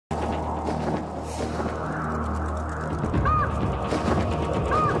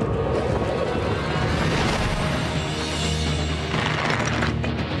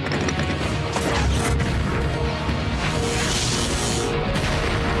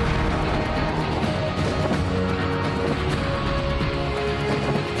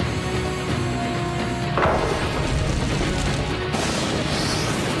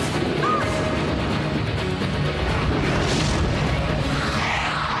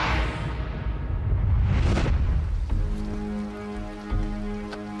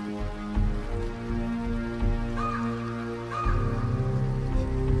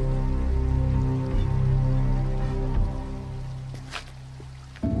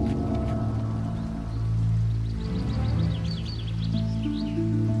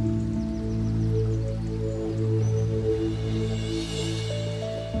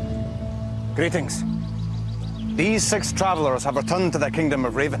Greetings. These 6 travelers have returned to the Kingdom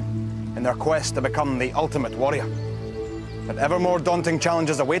of Raven in their quest to become the ultimate warrior. But ever more daunting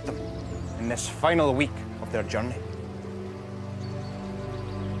challenges await them in this final week of their journey.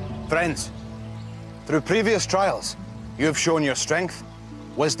 Friends, through previous trials, you have shown your strength,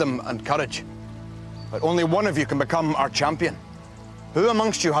 wisdom, and courage. But only one of you can become our champion. Who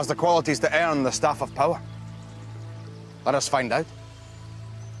amongst you has the qualities to earn the Staff of Power? Let us find out.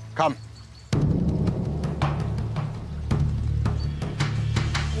 Come.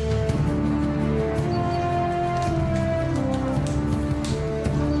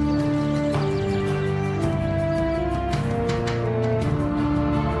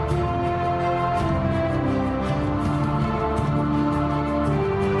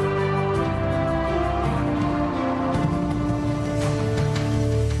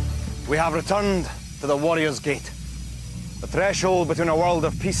 We have returned to the Warrior's Gate, the threshold between a world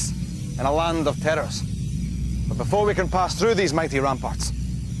of peace and a land of terrors. But before we can pass through these mighty ramparts,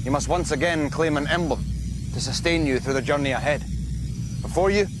 you must once again claim an emblem to sustain you through the journey ahead. Before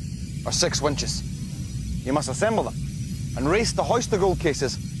you are 6 winches. You must assemble them and race the hoist the gold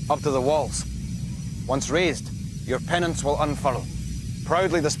cases up to the walls. Once raised, your pennants will unfurl,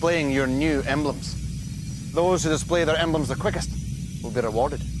 proudly displaying your new emblems. Those who display their emblems the quickest will be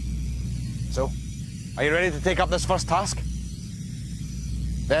rewarded. So, are you ready to take up this first task?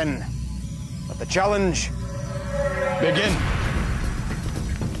 Then, let the challenge begin.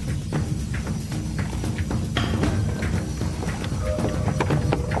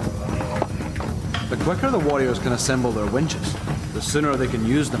 The quicker the warriors can assemble their winches, the sooner they can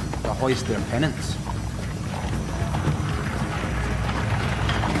use them to hoist their pennants.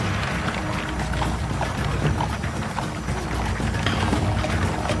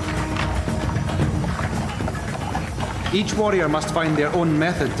 Each warrior must find their own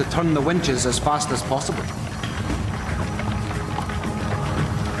method to turn the winches as fast as possible.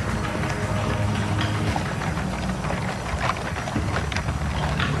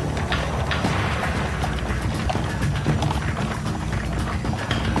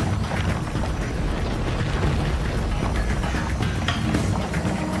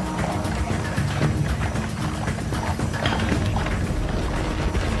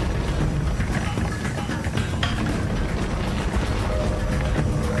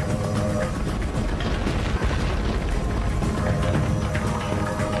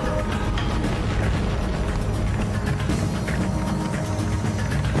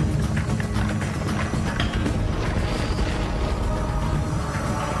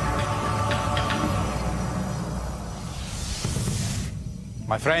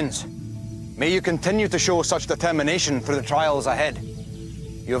 My friends, may you continue to show such determination through the trials ahead.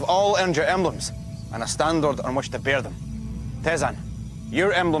 You have all earned your emblems and a standard on which to bear them. Tezan,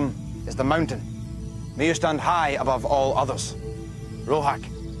 your emblem is the mountain. May you stand high above all others. Rohak,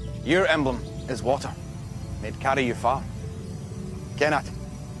 your emblem is water. May it carry you far. Kenat,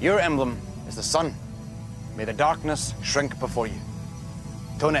 your emblem is the sun. May the darkness shrink before you.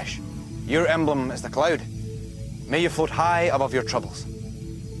 Tonesh, your emblem is the cloud. May you float high above your troubles.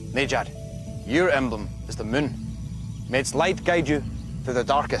 Nejad, your emblem is the moon. May its light guide you through the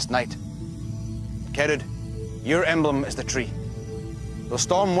darkest night. Kerud, your emblem is the tree. Though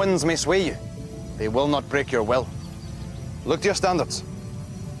storm winds may sway you, they will not break your will. Look to your standards.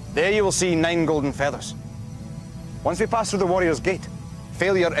 There you will see 9 golden feathers. Once we pass through the Warrior's Gate,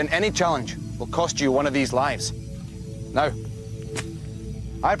 failure in any challenge will cost you one of these lives. Now,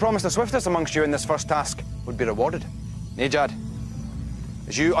 I promised the swiftest amongst you in this first task would be rewarded. Nejad,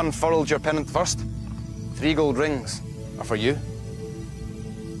 as you unfurled your pennant first, 3 gold rings are for you.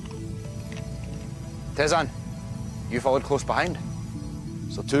 Tezan, you followed close behind,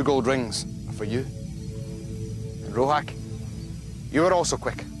 so 2 gold rings are for you. And Rohak, you are also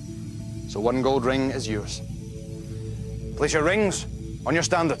quick, so 1 gold ring is yours. Place your rings on your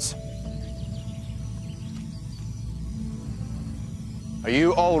standards. Are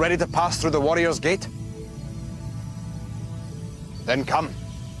you all ready to pass through the Warrior's Gate? Then come.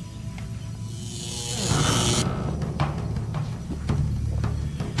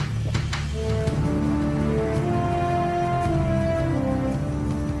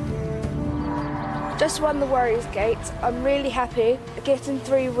 Just won the Warrior's Gate. I'm really happy. Getting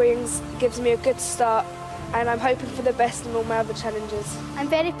 3 rings gives me a good start, and I'm hoping for the best in all my other challenges. I'm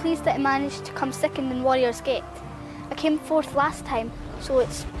very pleased that I managed to come second in Warrior's Gate. I came 4th last time, so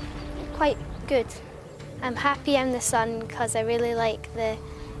it's quite good. I'm happy I'm the sun because I really like the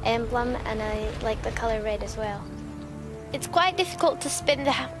emblem and I like the colour red as well. It's quite difficult to spin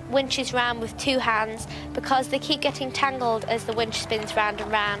the winches round with 2 hands because they keep getting tangled as the winch spins round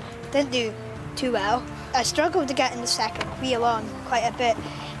and round. Thank you. too well. I struggled to get in the second wheel on quite a bit,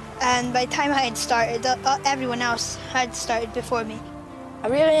 and by the time I had started, everyone else had started before me. I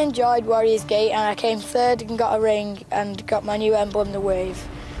really enjoyed Warriors Gate, and I came third and got a ring and got my new emblem, the Wave.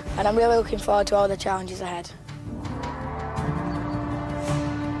 And I'm really looking forward to all the challenges ahead.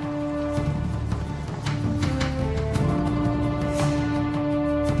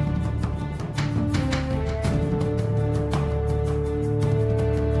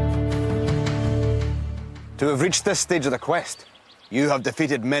 To have reached this stage of the quest, you have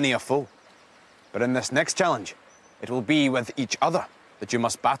defeated many a foe. But in this next challenge, it will be with each other that you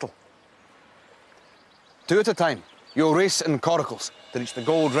must battle. 2 at a time, you'll race in coracles to reach the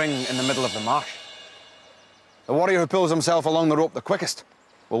gold ring in the middle of the marsh. The warrior who pulls himself along the rope the quickest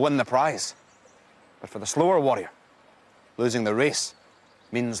will win the prize. But for the slower warrior, losing the race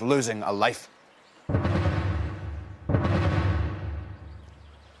means losing a life.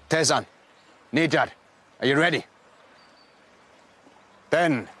 Tezan, Nejad, are you ready?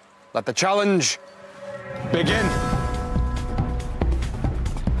 Then, let the challenge begin.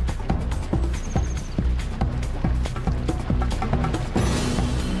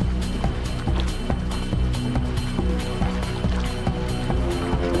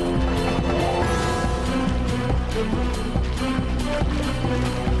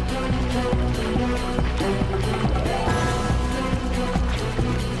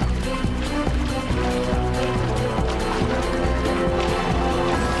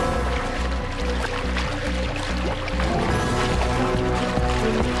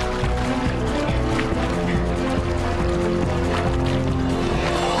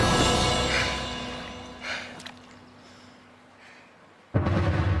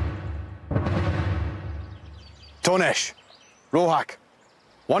 Tonesh, Rohak,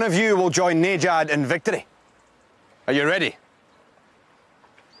 one of you will join Nejad in victory. Are you ready?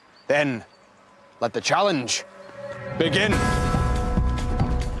 Then, let the challenge begin.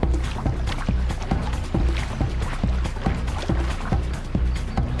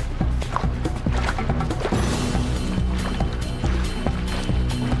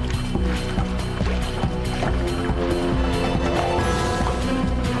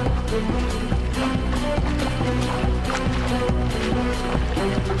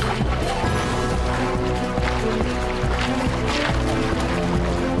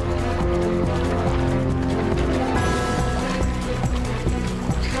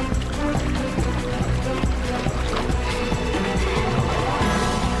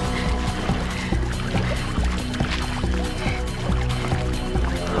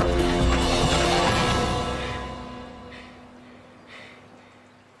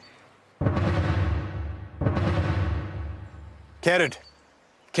 Kerud,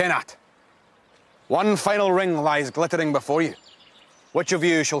 Kenat, one final ring lies glittering before you. Which of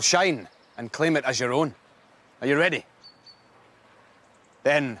you shall shine and claim it as your own? Are you ready?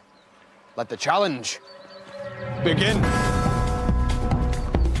 Then, let the challenge begin.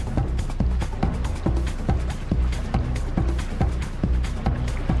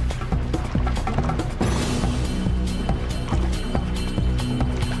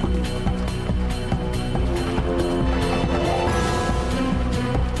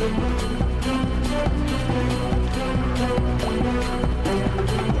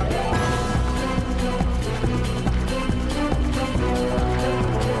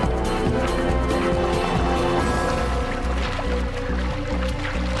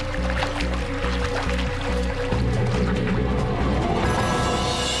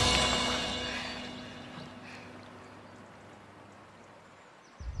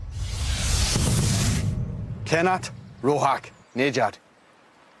 Kenat, Rohak, Nejad,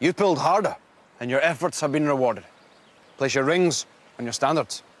 you pulled harder and your efforts have been rewarded. Place your rings on your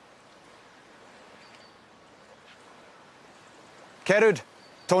standards. Kerud,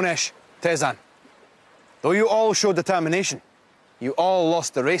 Tonesh, Tezan, though you all showed determination, you all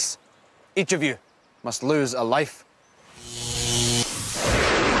lost the race. Each of you must lose a life.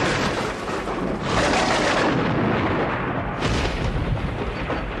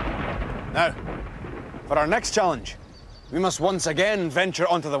 Now, for our next challenge, we must once again venture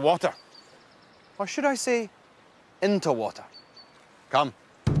onto the water. Or should I say, into water. Come.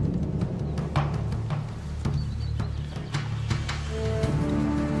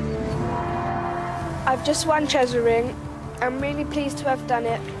 I've just won Treasure Ring. I'm really pleased to have done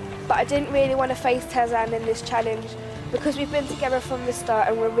it, but I didn't really want to face Tezan in this challenge because we've been together from the start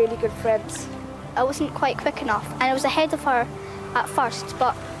and we're really good friends. I wasn't quite quick enough, and I was ahead of her at first,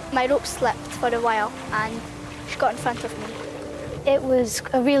 but my rope slipped for a while and she got in front of me. It was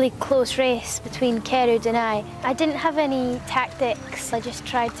a really close race between Kerud and I. I didn't have any tactics. I just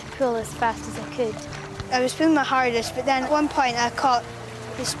tried to pull as fast as I could. I was pulling my hardest, but then at one point I caught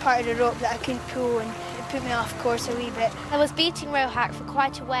this part of the rope that I couldn't pull, and it put me off course a wee bit. I was beating Rohak for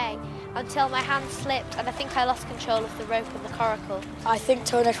quite a way until my hand slipped and I think I lost control of the rope and the coracle. I think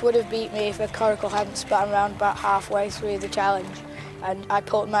Tonish would have beat me if the coracle hadn't spun around about halfway through the challenge, and I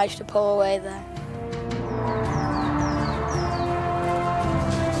managed to pull away there.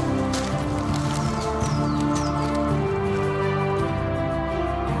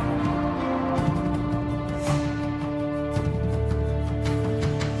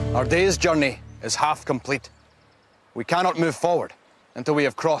 Our day's journey is half complete. We cannot move forward until we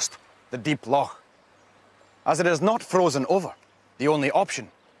have crossed the deep loch. As it is not frozen over, the only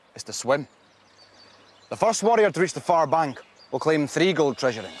option is to swim. The first warrior to reach the far bank will claim 3 gold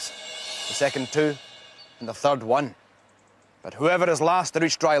treasure rings, the second 2, and the third 1. But whoever is last to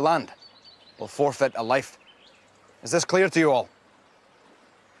reach dry land will forfeit a life. Is this clear to you all?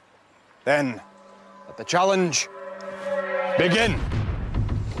 Then, let the challenge begin.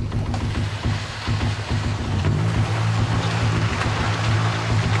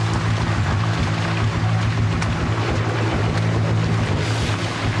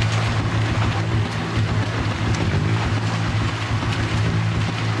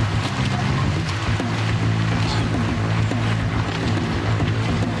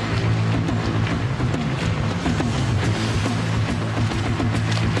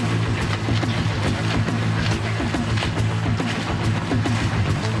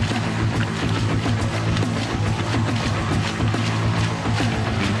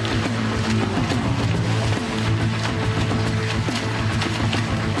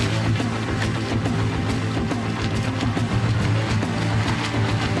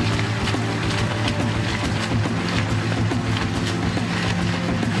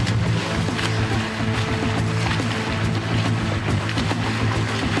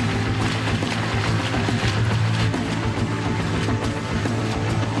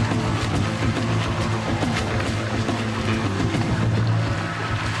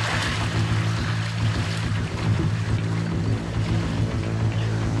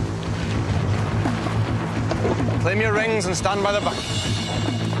 Claim your rings and stand by the bank.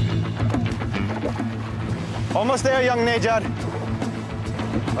 Almost there, young Nejad.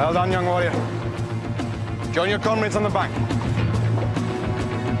 Well done, young warrior. Join your comrades on the bank.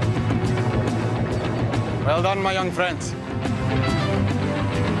 Well done, my young friends.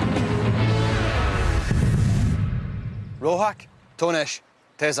 Rohak, Tonish,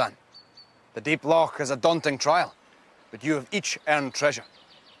 Tezan. The deep loch is a daunting trial, but you have each earned treasure.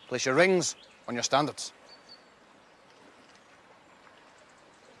 Place your rings on your standards.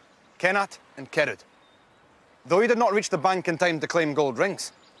 Kenat and Kerud. Though you did not reach the bank in time to claim gold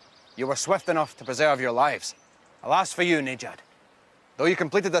rings, you were swift enough to preserve your lives. Alas for you, Nejad. Though you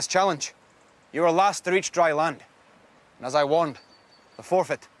completed this challenge, you were last to reach dry land. And as I warned, the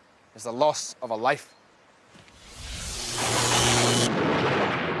forfeit is the loss of a life.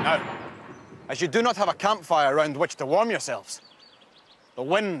 Now, as you do not have a campfire around which to warm yourselves, the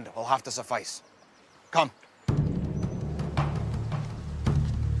wind will have to suffice. Come.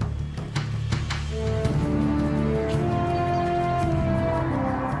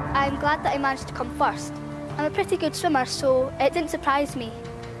 I'm glad that I managed to come first. I'm a pretty good swimmer, so it didn't surprise me.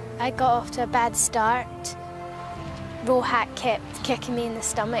 I got off to a bad start. Rohak kept kicking me in the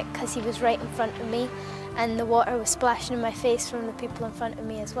stomach because he was right in front of me, and the water was splashing in my face from the people in front of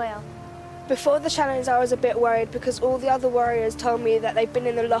me as well. Before the challenge, I was a bit worried because all the other warriors told me that they've been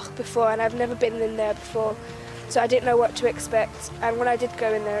in the loch before and I've never been in there before, so I didn't know what to expect. And when I did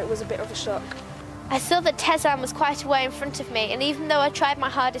go in there, it was a bit of a shock. I saw that Tezan was quite a way in front of me, and even though I tried my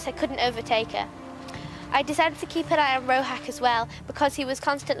hardest, I couldn't overtake her. I decided to keep an eye on Rohak as well, because he was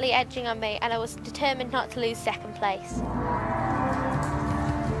constantly edging on me, and I was determined not to lose second place.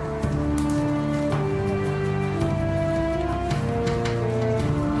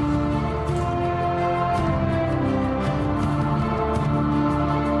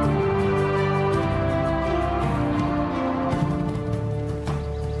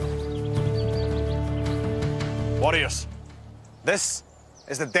 Warriors, this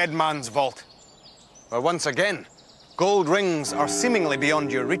is the dead man's vault, where once again, gold rings are seemingly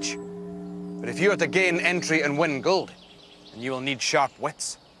beyond your reach. But if you are to gain entry and win gold, then you will need sharp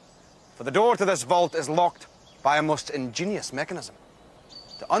wits. For the door to this vault is locked by a most ingenious mechanism.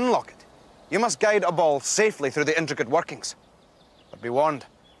 To unlock it, you must guide a ball safely through the intricate workings. But be warned,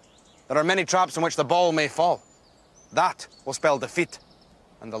 there are many traps in which the ball may fall. That will spell defeat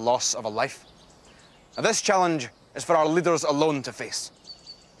and the loss of a life. Now, this challenge is for our leaders alone to face.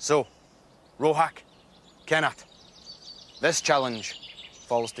 So, Rohak, Kenneth, this challenge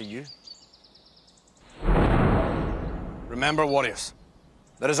falls to you. Remember, warriors,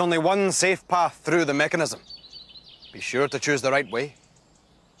 there is only one safe path through the mechanism. Be sure to choose the right way.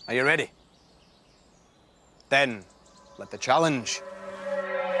 Are you ready? Then, let the challenge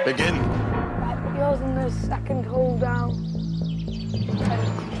begin. Right, put yours in the second hole down.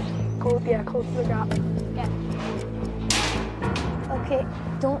 Close to the gap. Yeah. Okay,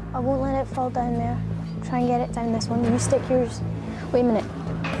 I won't let it fall down there. Try and get it down this one. You stick yours. Wait a minute.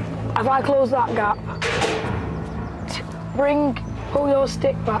 If I close that gap, pull your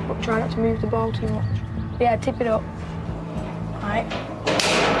stick back, but try not to move the ball too much. Yeah, tip it up. Right.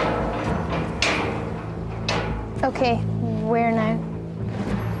 Okay, where now?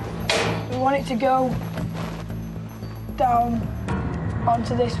 We want it to go down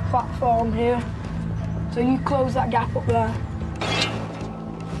onto this platform here. So you close that gap up there.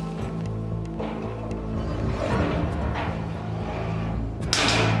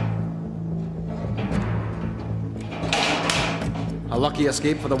 A lucky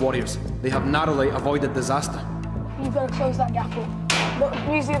escape for the Warriors. They have narrowly avoided disaster. You've got to close that gap up. Look,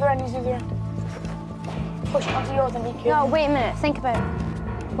 use the other end, use the other end. Push it onto yours and you No, wait a minute, think about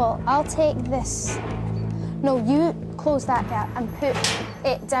it. Well, I'll take this. No, you close that gap and put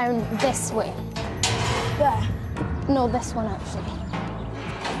it down this way. There? No, this one actually.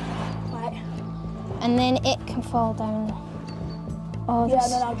 Right. And then it can fall down. Oh, Yeah,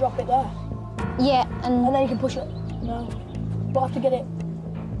 and then I'll drop it there. Yeah, and then you can push it. No. We'll have to get it.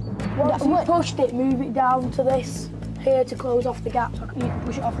 Once you pushed it, move it down to this here to close off the gap. So you can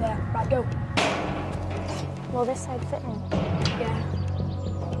push it off there. Right, go. Will this side fit in? Yeah.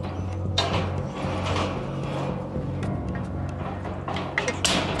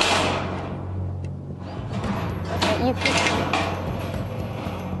 Okay, you push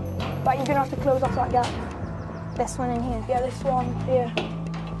But you're gonna have to close off that gap. this one in here. Yeah, this one here.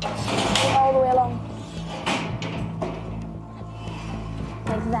 All the way along.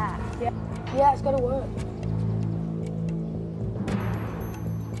 Like that. Yeah. Yeah, it's gotta work.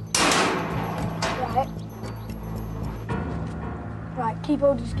 Right. Right,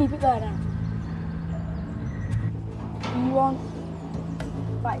 just keep it there now. You want?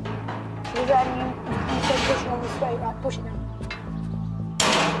 Right. So then you said push it on the straight, right, push it now.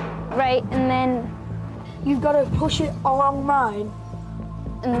 Right, and then You've got to push it along mine,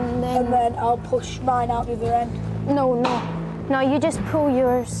 and then I'll push mine out the other end. No, you just pull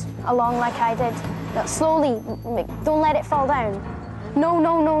yours along like I did. No, slowly, don't let it fall down.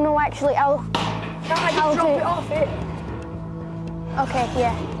 No, actually, I'll I'll drop it off it. Okay,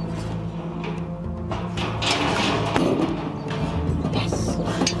 yeah.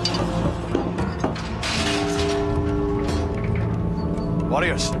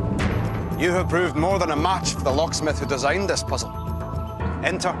 Warriors, you have proved more than a match for the locksmith who designed this puzzle.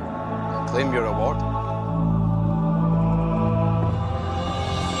 Enter and claim your reward.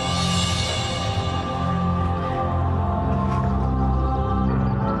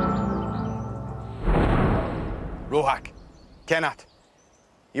 Rohak, Kenneth,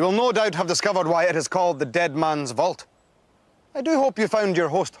 you will no doubt have discovered why it is called the Dead Man's Vault. I do hope you found your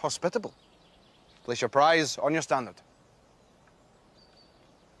host hospitable. Place your prize on your standard.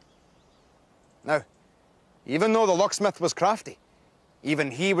 Now, even though the locksmith was crafty,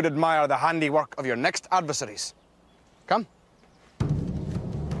 even he would admire the handiwork of your next adversaries. Come.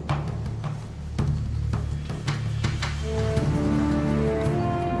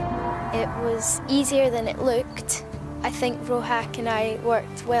 It was easier than it looked. I think Rohak and I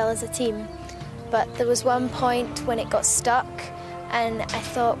worked well as a team, but there was one point when it got stuck and I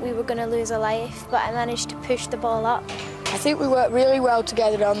thought we were going to lose a life, but I managed to push the ball up. I think we worked really well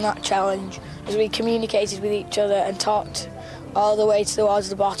together on that challenge as we communicated with each other and talked all the way towards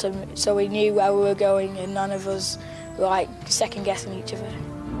the bottom, so we knew where we were going and none of us were like second guessing each other.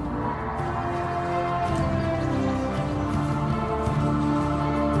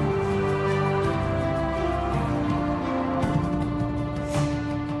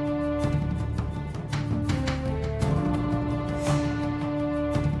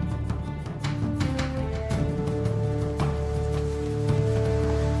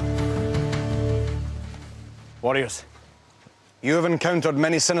 Warriors, you have encountered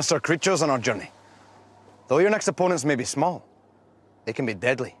many sinister creatures on our journey. Though your next opponents may be small, they can be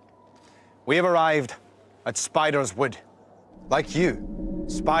deadly. We have arrived at Spider's Wood. Like you,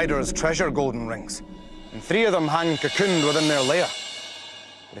 spiders treasure golden rings, and 3 of them hang cocooned within their lair.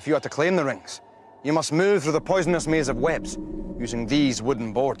 But if you are to claim the rings, you must move through the poisonous maze of webs using these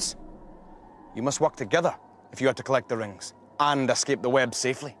wooden boards. You must work together if you had to collect the rings and escape the web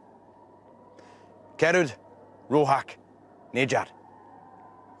safely. Kerud, Rohak, Nejad,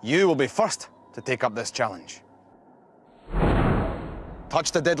 you will be first to take up this challenge.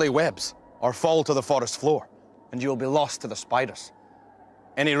 Touch the deadly webs or fall to the forest floor, and you will be lost to the spiders.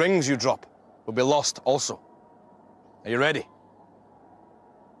 Any rings you drop will be lost also. Are you ready?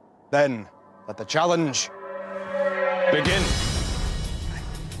 Then let the challenge begin.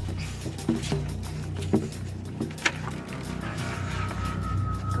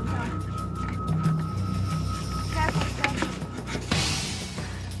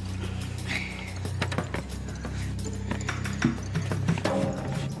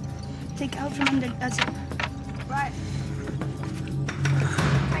 Take it out from under, that's it. Right.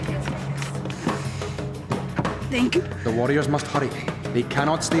 Thank you. The warriors must hurry. They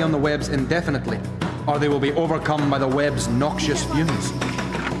cannot stay on the webs indefinitely, or they will be overcome by the web's noxious fumes.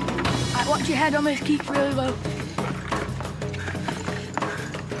 Right, watch your head on this, keep really low.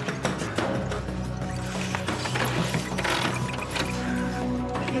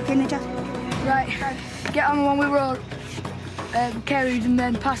 Okay, Nejad. Right, get on the one we were carried and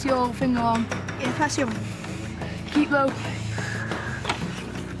then pass your thing along. Yeah, pass your one. Keep low.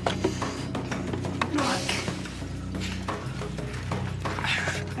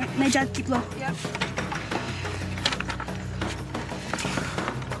 Right, Nejad, keep low. Yep.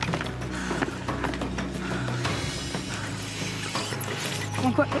 Come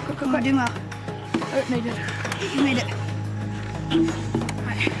on, quick. Come on, do well. Oh, no, you did. You made it.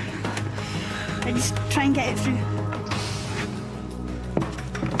 Right. Right, just try and get it through.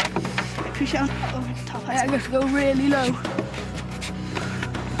 Right, push it on over the top. I have to go really low. Do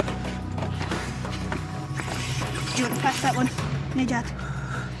you want to pass that one, Nejad?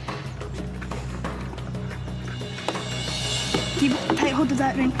 Keep tight hold of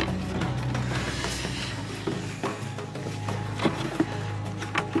that ring.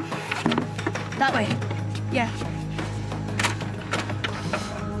 That way. Yeah.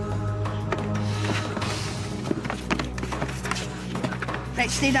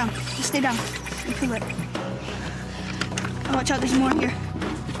 Right, stay down. Just stay down. And pull it. Oh, watch out, there's more here.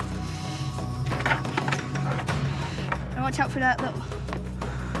 And watch out for that little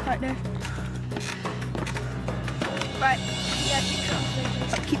part there. Right. Yeah, keep low.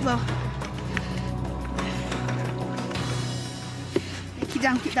 Keep low. Yeah, keep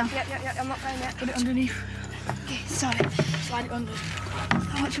down, keep down. Yep, I'm not going yet. Put it underneath. Okay, sorry. Slide it under.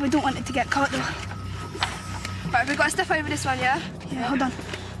 How much we don't want it to get caught though. Right, we've got to step over this one, yeah? Yeah, hold on.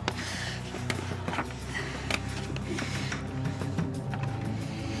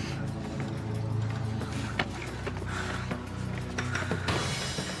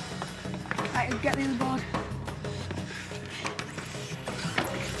 Right, get the other board.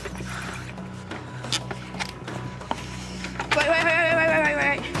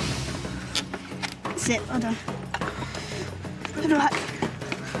 Wait. That's it, hold on. Right.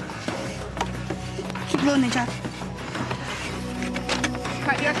 Keep low, Nejad.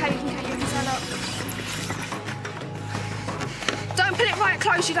 Right, you're okay, you can stand up. Don't put it right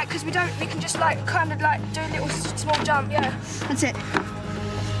close, you like, because we can just like kind of like do a little small jump, yeah. That's it.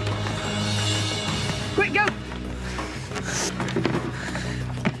 Quick, go!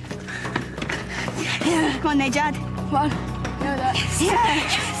 Yeah, come on, Nejad. Come on. Know that. Yeah.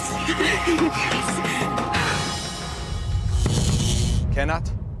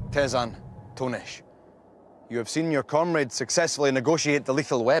 Kenat, Tezan, Tonesh, you have seen your comrades successfully negotiate the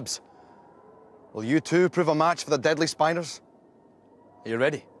lethal webs. Will you too prove a match for the deadly spiders? Are you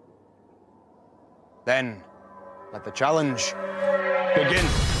ready? Then, let the challenge begin.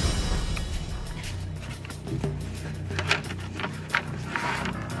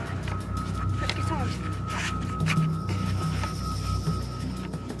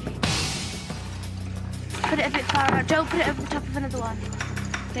 Put it a bit far out. Don't put it over the top of another one.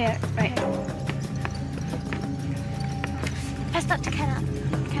 There, right. Pass that to Kenna.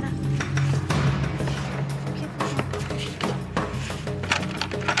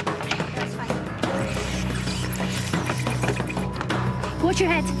 That's fine. Watch your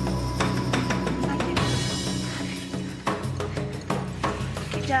head.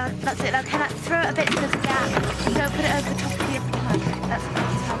 Keep down. That's it. Now Kenna, throw it a bit to the gap. Don't put it over the top of the other one. That's fine.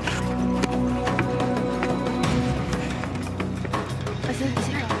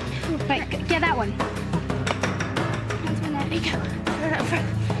 Right, get that one. There you go.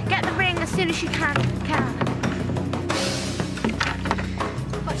 Get the ring as soon as you can.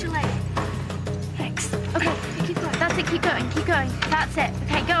 Watch your leg. Thanks. Okay, keep going. That's it, keep going. That's it.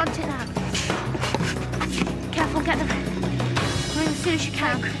 Okay, go on to it now. Careful, get the ring as soon as you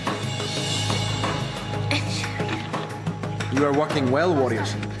can. You are working well,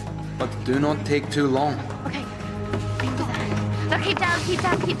 warriors, but do not take too long. Okay. No, keep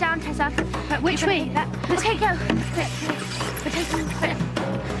down, Tessa. Right, which way? Okay, go. Quick. We're taking quick.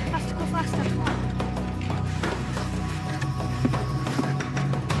 Faster, go faster.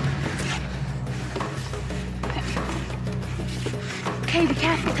 Okay, be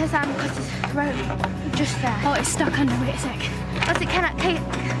careful, Tessa, because there's a rope just there. Oh, it's stuck under. Wait a sec. That's it, Kenneth. Okay.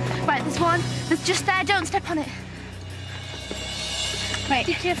 Right, there's one. There's just there. Don't step on it. Right.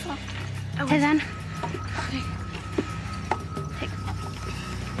 Be careful. Tezan. Okay.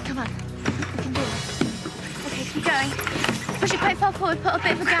 Come on. We can do this. Okay, keep going. Push it quite far forward. Put a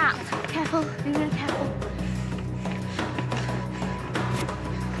bit of a gap. Careful. Be really careful.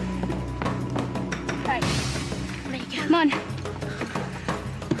 Right. There you go. Come on.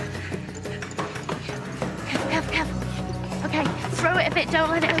 Careful. Okay, throw it a bit. Don't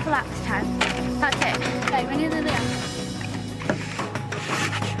let it overlap this time. That's it. Right, we're nearly there.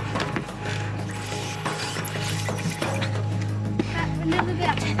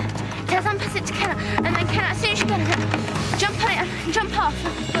 Tezan, pass it to Kenna, and then Kenna, as soon as you get it, jump on it and jump off.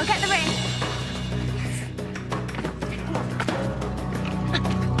 We'll get the ring.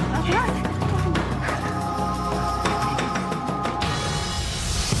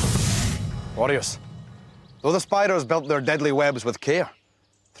 Warriors, though the spiders built their deadly webs with care,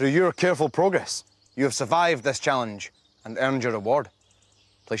 through your careful progress, you have survived this challenge and earned your reward.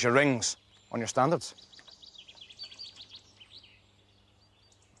 Place your rings on your standards.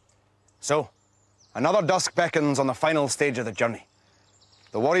 So, another dusk beckons on the final stage of the journey.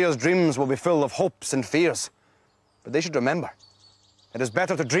 The warriors' dreams will be full of hopes and fears, but they should remember, it is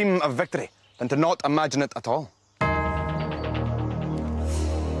better to dream of victory than to not imagine it at all.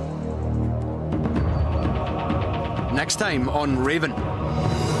 Next time on Raven,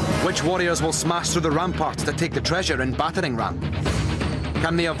 which warriors will smash through the ramparts to take the treasure in Battering Ram?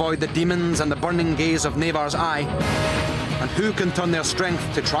 Can they avoid the demons and the burning gaze of Navar's eye? And who can turn their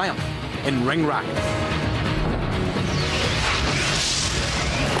strength to triumph in Ring Rack?